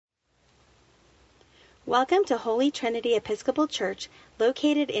Welcome to Holy Trinity Episcopal Church,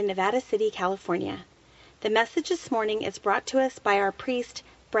 located in Nevada City, California. The message this morning is brought to us by our priest,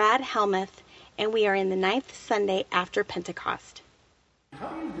 Brad Helmuth, and we are in the 9th Sunday after Pentecost. How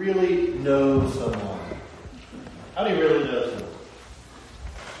do you really know someone? How do you really know someone?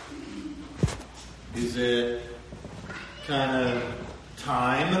 Is it kind of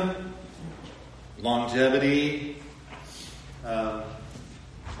time, longevity?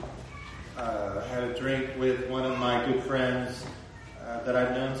 I had a drink with one of my good friends that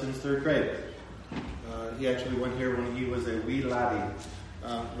I've known since 3rd grade. He actually went here when he was a wee laddie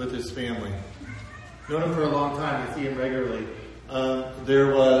with his family. Known him for a long time. I see him regularly.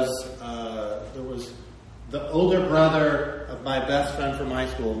 There was the older brother of my best friend from high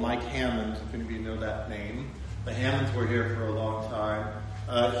school, Mike Hammond, if any of you know that name. The Hammonds were here for a long time.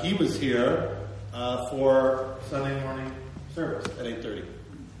 He was here for Sunday morning service at 8:30.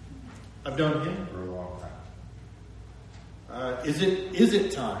 I've known him for a long time. Is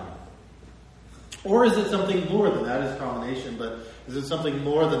it time? Or is it something more than that? It's a combination, but is it something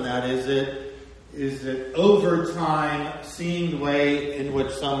more than that? Is it over time seeing the way in which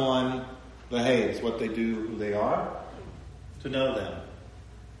someone behaves, what they do, who they are, to know them?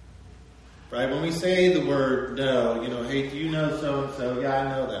 Right? When we say the word know, hey, do you know so-and-so? Yeah, I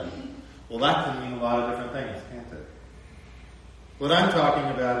know them. Well, that can mean a lot of different things, can't it? What I'm talking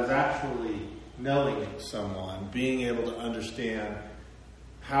about is actually knowing someone, being able to understand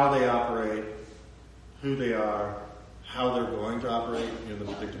how they operate, who they are, how they're going to operate, the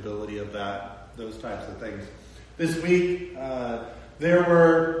predictability of that, those types of things. This week, there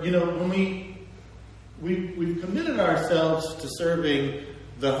were, when we've committed ourselves to serving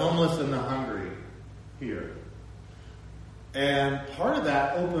the homeless and the hungry here. And part of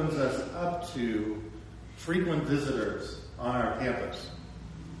that opens us up to frequent visitors on our campus.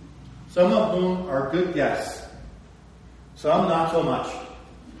 Some of whom are good guests. Some not so much.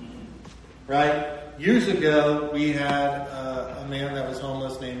 Right? Years ago, we had a man that was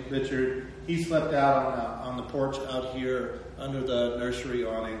homeless named Richard. He slept out on the porch out here under the nursery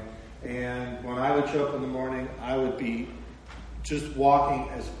awning. And when I would show up in the morning, I would be just walking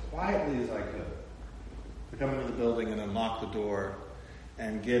as quietly as I could to come into the building and unlock the door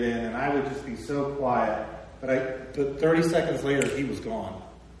and get in. And I would just be so quiet. But 30 seconds later, he was gone.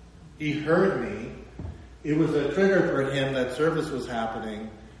 He heard me. It was a trigger for him that service was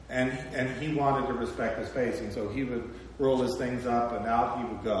happening, and he wanted to respect the space. And so he would roll his things up, and out he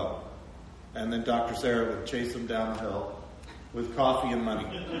would go. And then Dr. Sarah would chase him down the hill with coffee and money.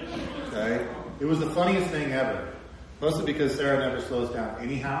 Okay? It was the funniest thing ever. Mostly because Sarah never slows down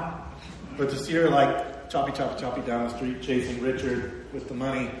anyhow. But to see her choppy down the street, chasing Richard with the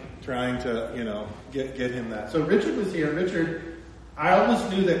money, trying to, get him that. So Richard was here. Richard, I always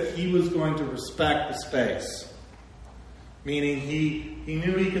knew that he was going to respect the space. Meaning he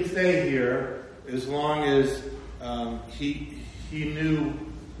knew he could stay here as long as he knew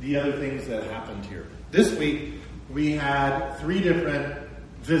the other things that happened here. This week, we had 3 different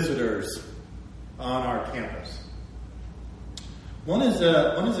visitors on our campus. One is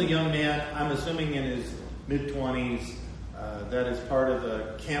a young man, I'm assuming in his mid-20s, that is part of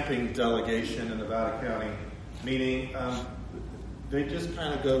the camping delegation in Nevada County, meaning they just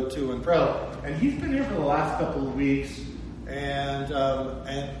kind of go to and fro. And he's been here for the last couple of weeks, and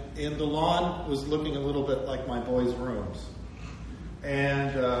the lawn was looking a little bit like my boys' rooms.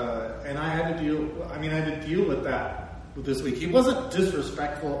 And I had to deal with that this week. He wasn't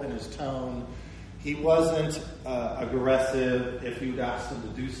disrespectful in his tone. He wasn't aggressive if you'd asked him to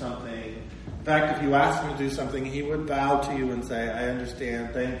do something. In fact, if you asked him to do something, he would bow to you and say, I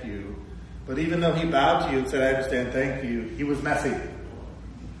understand, thank you. But even though he bowed to you and said, I understand, thank you, he was messy.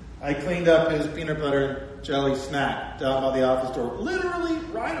 I cleaned up his peanut butter and jelly snack down by the office door, literally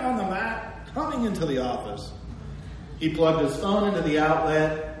right on the mat, coming into the office. He plugged his phone into the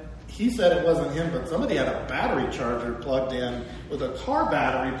outlet. He said it wasn't him, but somebody had a battery charger plugged in with a car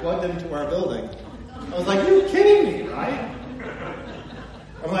battery plugged into our building. I was like, you're kidding me, right?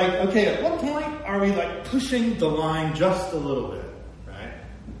 I'm like, okay, at what point are we pushing the line just a little bit, right?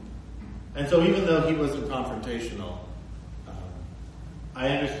 And so even though he wasn't confrontational, I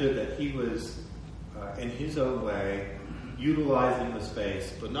understood that he was, in his own way, utilizing the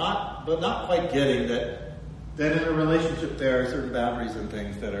space, but not quite getting that in a relationship there are certain boundaries and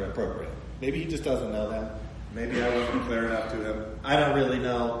things that are appropriate. Maybe he just doesn't know them. Maybe I wasn't clear enough to him. I don't really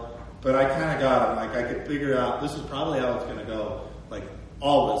know. But I kind of got him. I could figure out this is probably how it's going to go,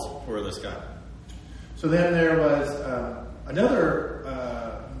 always for this guy. So then there was another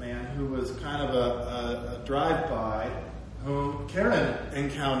man who was kind of a drive-by whom Karen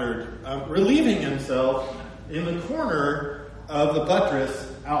encountered, relieving himself in the corner of the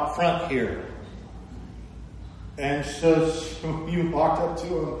buttress out front here. And so you walked up to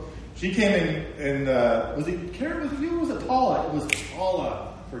him. She came in and, was it Karen? Was it you or was it Paula? It was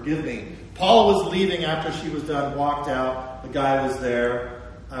Paula. Forgive me. Paula was leaving after she was done, walked out. The guy was there.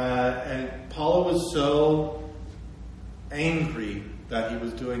 And Paula was so angry that he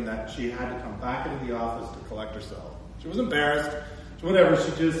was doing that, she had to come back into the office to collect herself. She was embarrassed. Whatever.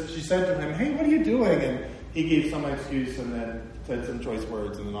 She said to him, "Hey, what are you doing?" And he gave some excuse and then said some choice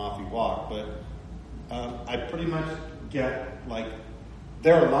words and then off he walked. But I pretty much get, like,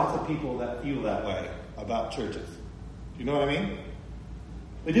 there are lots of people that feel that way about churches. Do you know what I mean?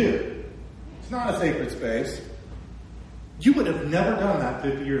 They do. It's not a sacred space. You would have never done that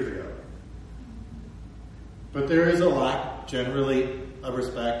 50 years ago. But there is a lack, generally, of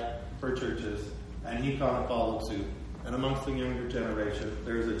respect for churches, and he kind of followed suit. And amongst the younger generation,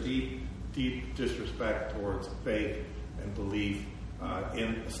 there's a deep, deep disrespect towards faith and belief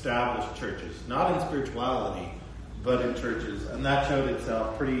in established churches. Not in spirituality, but in churches. And that showed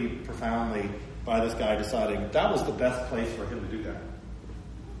itself pretty profoundly by this guy deciding that was the best place for him to do that.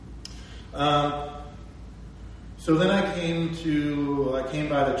 So then I came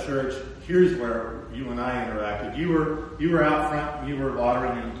by the church. Here's where you and I interacted. You were out front, you were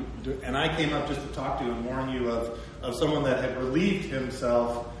watering, and I came up just to talk to you and warn you of someone that had relieved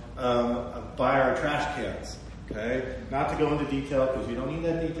himself by our trash cans. Okay? Not to go into detail, because you don't need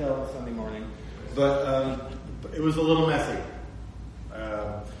that detail on Sunday morning. But it was a little messy.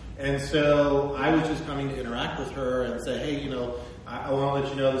 And so I was just coming to interact with her and say, hey, I want to let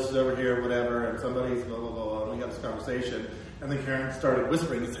you know this is over here, whatever, and somebody's blah, blah, blah, and we got this conversation. And then Karen started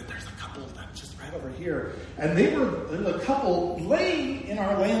whispering and said, there's a couple that's just right over here. And there was a couple laying in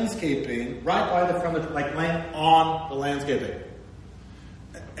our landscaping right by the front of, like, laying on the landscaping.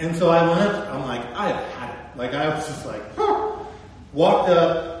 And so I went up, I'm like, I have had it. Like, I was just like, walked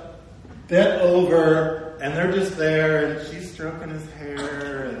up, bent over, and they're just there, and she's stroking his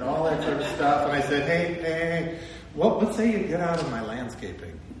hair and all that sort of stuff. And I said, hey, let's say you get out of my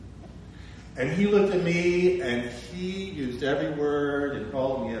landscaping. And he looked at me, and he used every word and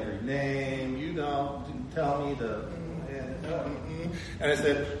called me every name. You didn't tell me the... And I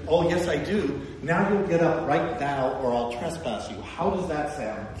said, oh, yes, I do. Now you'll get up right now, or I'll trespass you. How does that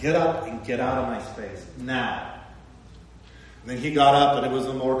sound? Get up and get out of my space. Now. And then he got up, and it was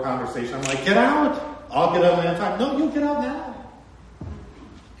a more conversation. I'm like, get out. I'll get up my own time. No, you get out now.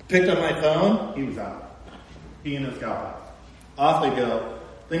 I picked up my phone. He was out. He and his gal. Off they go.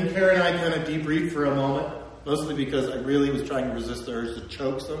 Then Karen and I kind of debriefed for a moment, mostly because I really was trying to resist the urge to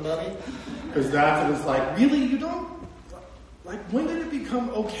choke somebody. Because that's what it's like, really? You don't? Like, when did it become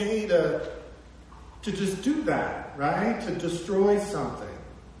okay to just do that, right? To destroy something,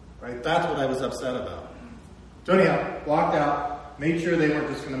 right? That's what I was upset about. So anyhow, walked out, made sure they weren't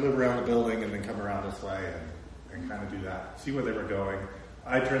just going to move around the building and then come around this way and kind of do that. See where they were going.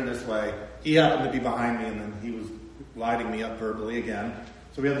 I turned this way. He happened to be behind me, and then he was lighting me up verbally again.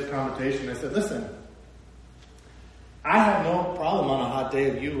 So we had this conversation. I said, listen, I have no problem on a hot day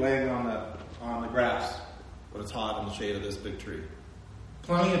of you laying on the grass when it's hot in the shade of this big tree.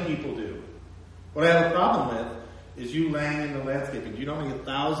 Plenty of people do. What I have a problem with is you laying in the landscaping. You don't think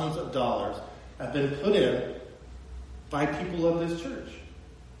thousands of dollars have been put in by people of this church.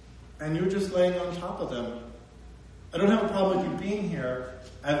 And you're just laying on top of them. I don't have a problem with you being here.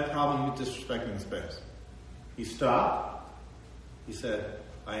 I have a problem with disrespecting the space. He stopped. He said,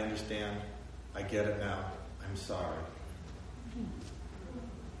 I understand. I get it now. I'm sorry.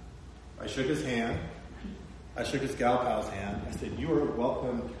 I shook his hand. I shook his gal pal's hand. I said, you are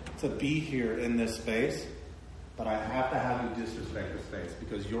welcome to be here in this space, but I have to have you disrespect the space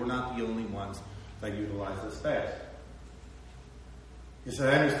because you're not the only ones that utilize this space. He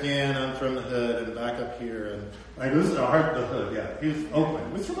said, I understand. I'm from the hood and back up here. And like, this is the hood, yeah. He was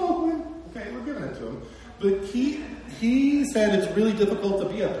Oakland. He's from Oakland. Okay, we're giving it to him. But he said it's really difficult to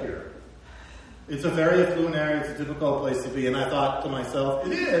be up here. It's a very affluent area. It's a difficult place to be. And I thought to myself,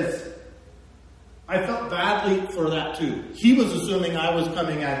 it is. I felt badly for that too. He was assuming I was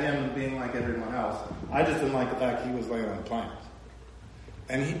coming at him and being like everyone else. I just didn't like the fact he was laying on the planks.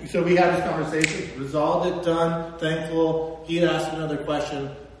 And so we had this conversation, resolved it, done, thankful. He had asked another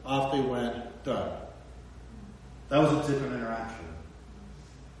question, off they went, done. That was a different interaction.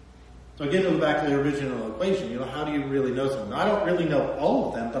 So again, go back to the original equation. How do you really know someone? I don't really know all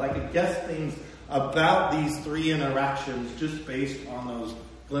of them, but I could guess things about these three interactions just based on those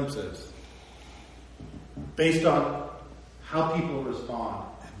glimpses. Based on how people respond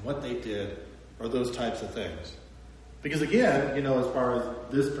and what they did or those types of things. Because again, as far as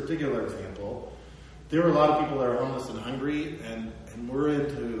this particular example, there are a lot of people that are homeless and hungry, and we're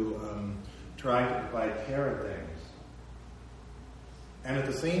into trying to provide care and things. And at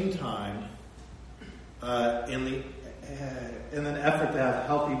the same time, in an effort to have a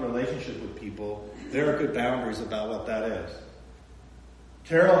healthy relationship with people, there are good boundaries about what that is.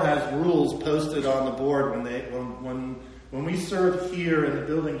 Carol has rules posted on the board when we serve here in the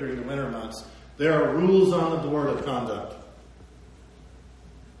building during the winter months. There are rules on the board of conduct.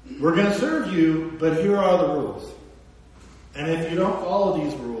 We're going to serve you, but here are the rules. And if you don't follow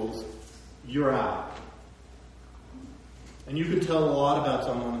these rules, you're out. And you can tell a lot about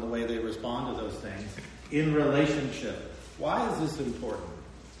someone in the way they respond to those things in relationship. Why is this important?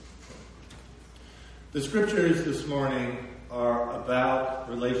 The scriptures this morning are about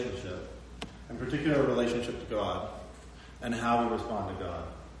relationship, in particular relationship to God, and how we respond to God.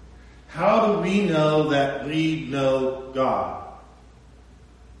 How do we know that we know God?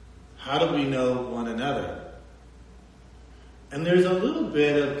 How do we know one another? And there's a little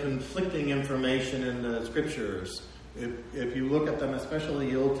bit of conflicting information in the scriptures, if you look at them,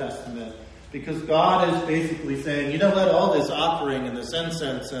 especially the Old Testament, because God is basically saying, you know what, all this offering and this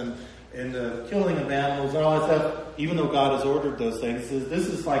incense and the killing of animals and all that stuff, even though God has ordered those things, says, this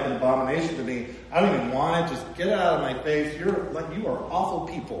is like an abomination to me. I don't even want it. Just get it out of my face. You are awful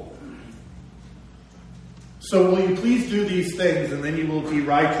people. So will you please do these things and then you will be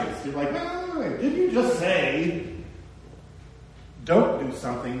righteous? You're like, no. Didn't you just say, don't do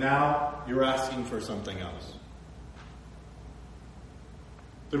something now? You're asking for something else.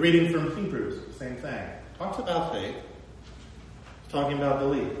 The reading from Hebrews, same thing. Talks about faith. Talking about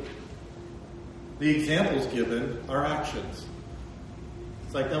belief. The examples given are actions.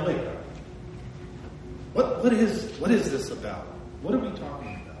 It's like, now wait. What is this about? What are we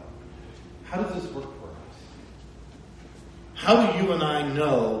talking about? How does this work for us? How do you and I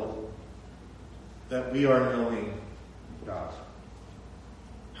know that we are knowing God?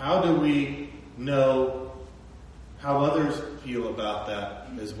 How do we know how others feel about that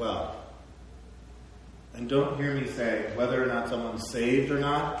as well? And don't hear me say whether or not someone's saved or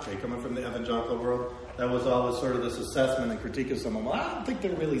not. Okay, coming from the evangelical world, that was always sort of this assessment and critique of someone. Well, I don't think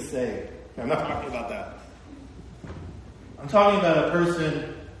they're really saved. I'm not talking about that. I'm talking about a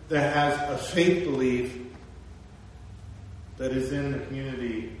person that has a faith belief that is in the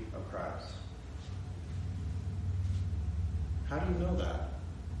community of Christ. How do you know that?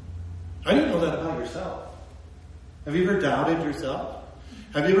 How do you know that about yourself? Have you ever doubted yourself?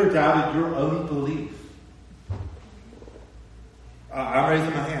 Have you ever doubted your own belief? I'm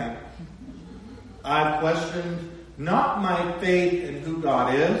raising my hand. I've questioned not my faith in who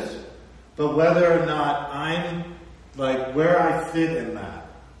God is, but whether or not I'm where I fit in that.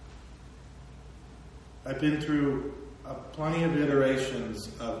 I've been through plenty of iterations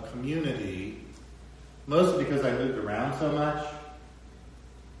of community, mostly because I moved around so much.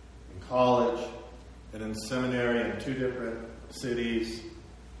 In college and in seminary in 2 different cities,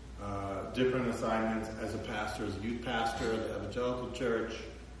 different assignments as a pastor, as a youth pastor at the evangelical church.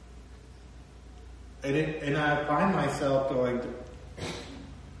 And I find myself going,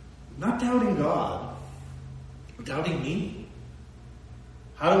 not doubting God, doubting me.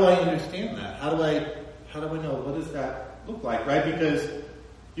 How do I understand that? How do I know? What does that look like, right? Because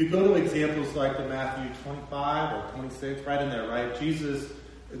you go to examples like the Matthew 25 or 26, right in there, right? Jesus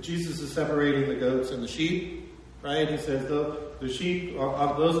is separating the goats and the sheep, right? He says, the sheep,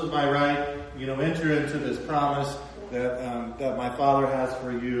 those of my right, enter into this promise that my Father has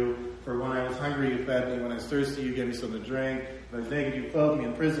for you. For when I was hungry, you fed me. When I was thirsty, you gave me something to drink. When I was naked, you clothed me.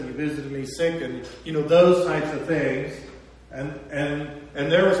 In prison, you visited me. Sick, and those types of things. And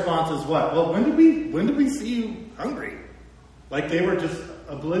their response is what? Well, when did we see you hungry? Like they were just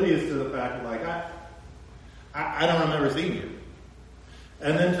oblivious to the fact of I don't remember seeing you.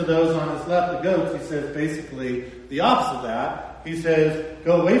 And then to those on his left, the goats, he says basically the opposite of that. He says,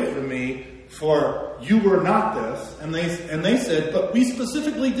 go away from me, for you were not this. And they said, but we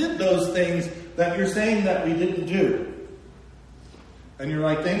specifically did those things that you're saying that we didn't do. And you're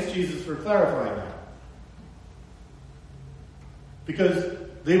like, thanks, Jesus, for clarifying that. Because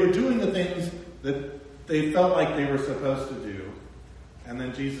they were doing the things that they felt like they were supposed to do. And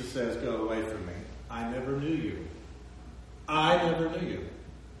then Jesus says, go away from me. I never knew you. I never knew you.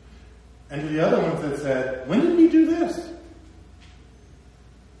 And to the other ones that said, when did we do this?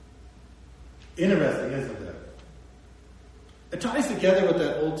 Interesting, isn't it? It ties together with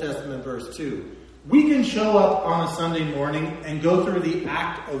that Old Testament verse too. We can show up on a Sunday morning and go through the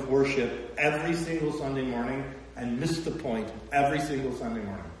act of worship every single Sunday morning and miss the point every single Sunday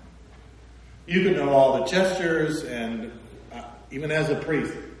morning. You could know all the gestures, and even as a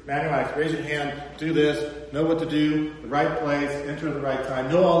priest, manual acts, raise your hand, do this, know what to do, the right place, enter at the right time,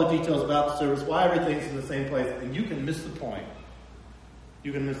 know all the details about the service, why everything's in the same place, and you can miss the point.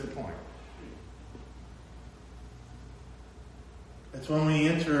 You can miss the point. It's when we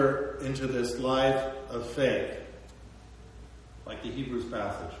enter into this life of faith, like the Hebrews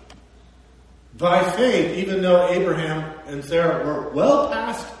passage. By faith, even though Abraham and Sarah were well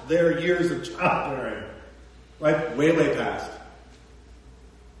past their years of childbearing, like way, way past,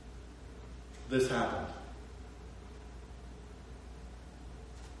 this happened.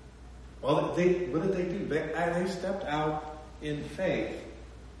 Well, what did they do? They stepped out in faith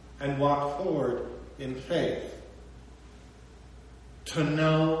and walked forward in faith to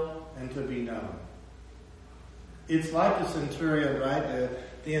know and to be known. It's like the centurion, right?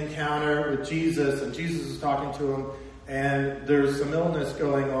 The encounter with Jesus, and Jesus is talking to him, and there's some illness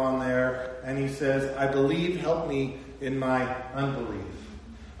going on there, and he says, I believe, help me in my unbelief.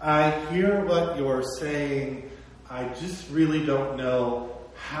 I hear what you're saying, I just really don't know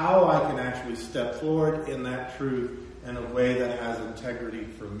how I can actually step forward in that truth in a way that has integrity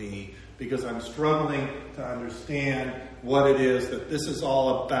for me, because I'm struggling to understand what it is that this is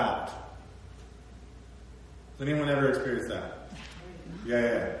all about. Has anyone ever experienced that?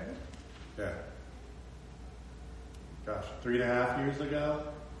 Yeah. Gosh, 3.5 years ago,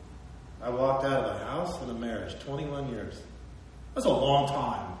 I walked out of a house and a marriage, 21 years. That's a long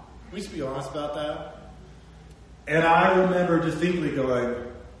time. Can we just be honest about that? And I remember distinctly going,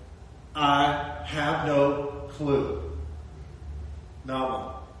 I have no clue. Not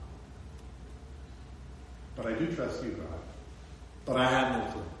one. But I do trust you, God. But I have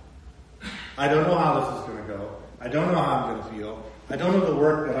no clue. I don't know how this is going to go. I don't know how I'm going to feel. I don't know the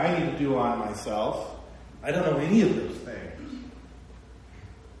work that I need to do on myself. I don't know any of those things.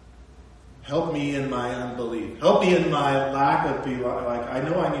 Help me in my unbelief. Help me in my lack of being like, I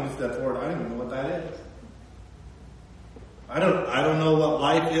know I need to step forward. I don't even know what that is. I don't know what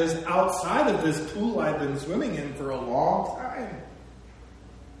life is outside of this pool I've been swimming in for a long time.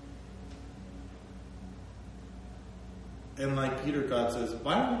 And like Peter, God says,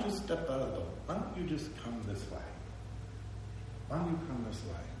 why don't you just step out of the boat? Why don't you just come this way? Why don't you come this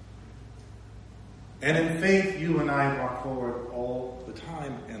way? And in faith, you and I walk forward all the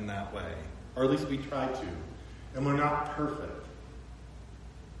time in that way. Or at least we try to. And we're not perfect.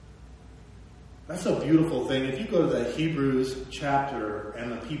 That's a beautiful thing. If you go to the Hebrews chapter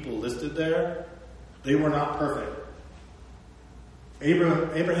and the people listed there, they were not perfect.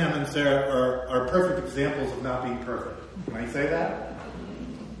 Abraham and Sarah are perfect examples of not being perfect. Can I say that?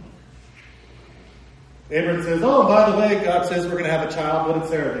 Abraham says, oh, by the way, God says we're going to have a child. What did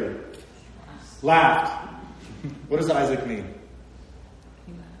Sarah do? Laughed. What does Isaac mean?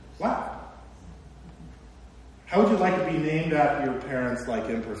 Laughed. How would you like to be named after your parents like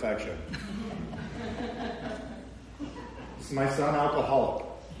imperfection? Is my son alcoholic?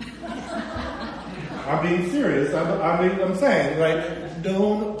 I'm being serious. I'm saying, like,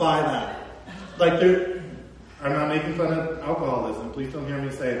 don't buy that. Like, I'm not making fun of alcoholism. Please don't hear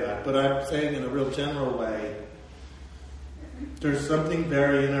me say that. But I'm saying in a real general way, there's something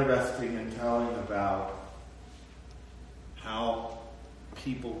very interesting in telling about how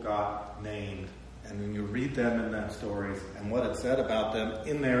people got named. And when you read them in that stories and what it said about them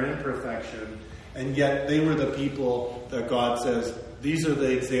in their imperfection, and yet they were the people that God says, these are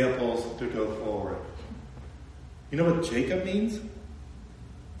the examples to go forward. You know what Jacob means?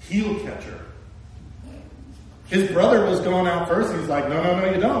 Heel catcher. His brother was going out first. He's like,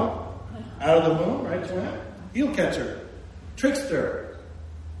 no, you don't. Out of the womb, right, twin? Heel catcher. Trickster.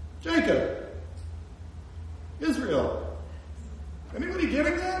 Jacob. Israel. Anybody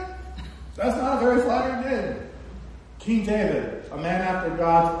getting that? That's not a very flattering name. King David, a man after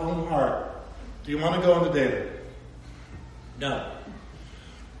God's own heart. Do you want to go into David? No.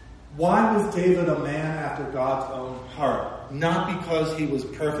 Why was David a man after God's own heart? Not because he was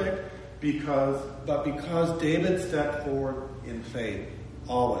perfect, but because David stepped forward in faith,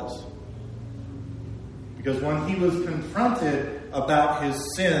 always. Because when he was confronted about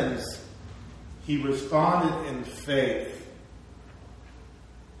his sins, he responded in faith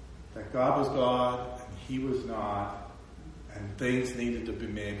that God was God and he was not, and things needed to be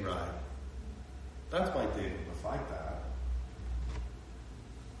made right. That's why David was like that.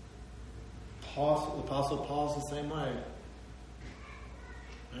 The Apostle Paul's the same way.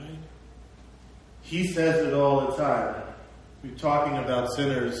 Right? He says it all the time. We're talking about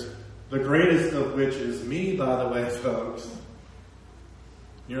sinners, the greatest of which is me, by the way, folks.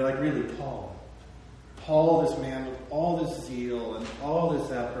 You're like, really, Paul? Paul, this man with all this zeal and all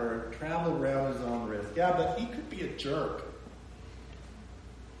this effort, traveled around his own risk. Yeah, but he could be a jerk.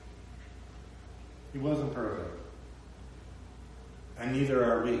 He wasn't perfect. And neither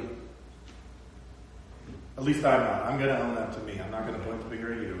are we. At least I'm not. I'm going to own that to me. I'm not going to point the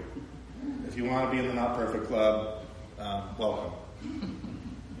finger at you. If you want to be in the Not Perfect Club, welcome.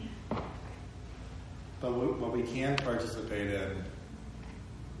 But what we can participate in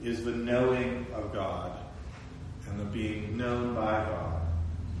is the knowing of God and the being known by God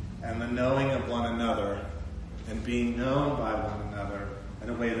and the knowing of one another and being known by one another in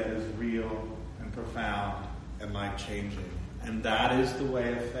a way that is real and profound and life-changing. And that is the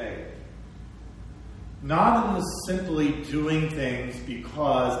way of faith. Not in the simply doing things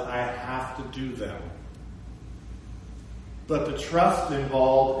because I have to do them, but the trust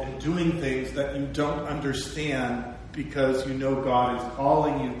involved in doing things that you don't understand because you know God is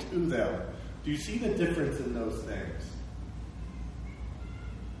calling you to them. Do you see the difference in those things?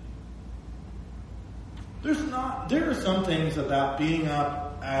 There are some things about being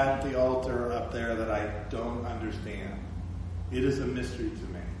up at the altar up there that I don't understand. It is a mystery to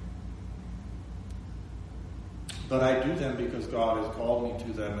me. But I do them because God has called me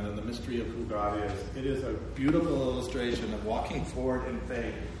to them, and in the mystery of who God is. It is a beautiful illustration of walking forward in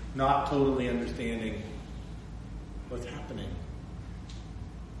faith, not totally understanding what's happening.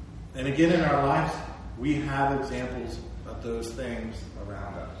 And again, in our lives, we have examples of those things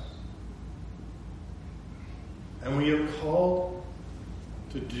around us. And we are called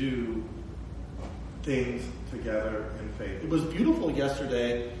to do things together in faith. It was beautiful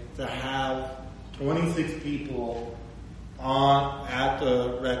yesterday to have 26 people at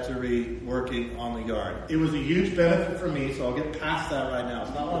the rectory working on the yard. It was a huge benefit for me, so I'll get past that right now.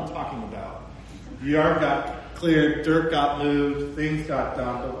 It's not what I'm talking about. The yard got cleared, dirt got moved, things got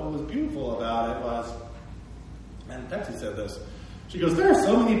done, but what was beautiful about it was, and Betsy said this, she goes, there are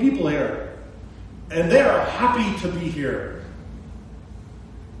so many people here, and they are happy to be here.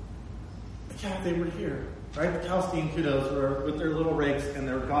 Yeah, they were here. Right? The Calstein kiddos were with their little rakes and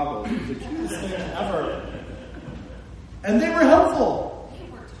their goggles. It was the cutest thing ever. And they were helpful.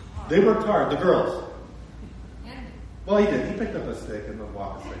 They worked hard. The girls. Well, he did. He picked up a stick and then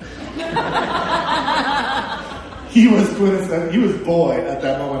walked a stick. He was quintessential. He was boy at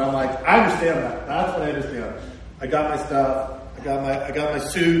that moment. I'm like, I understand that. That's what I understand. I got my stuff. I got my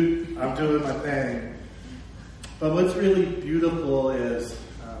suit. I'm doing my thing. But what's really beautiful is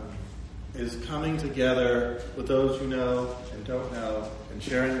coming together with those you know and don't know, and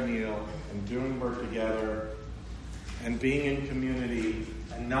sharing a meal, and doing work together, and being in community,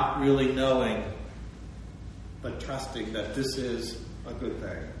 and not really knowing, but trusting that this is a good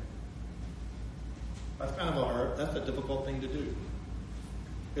thing. That's that's a difficult thing to do.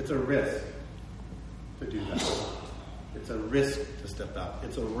 It's a risk to do that. It's a risk to step out.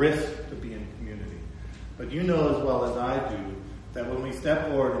 It's a risk to be in community. But you know as well as I do that when we step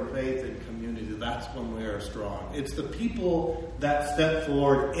forward in faith and community, that's when we are strong. It's the people that step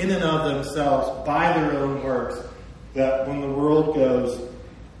forward in and of themselves by their own works that when the world goes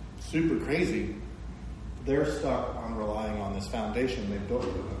super crazy, they're stuck on relying on this foundation they've built for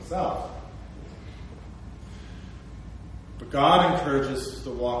themselves. But God encourages us to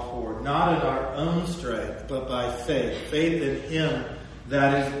walk forward, not in our own strength, but by faith. Faith in Him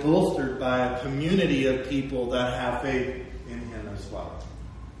that is bolstered by a community of people that have faith in Him as well.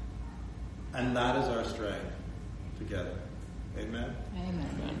 And that is our strength together. Amen? Amen.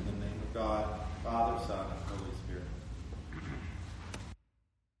 In the name of God, Father, Son, and Holy Spirit.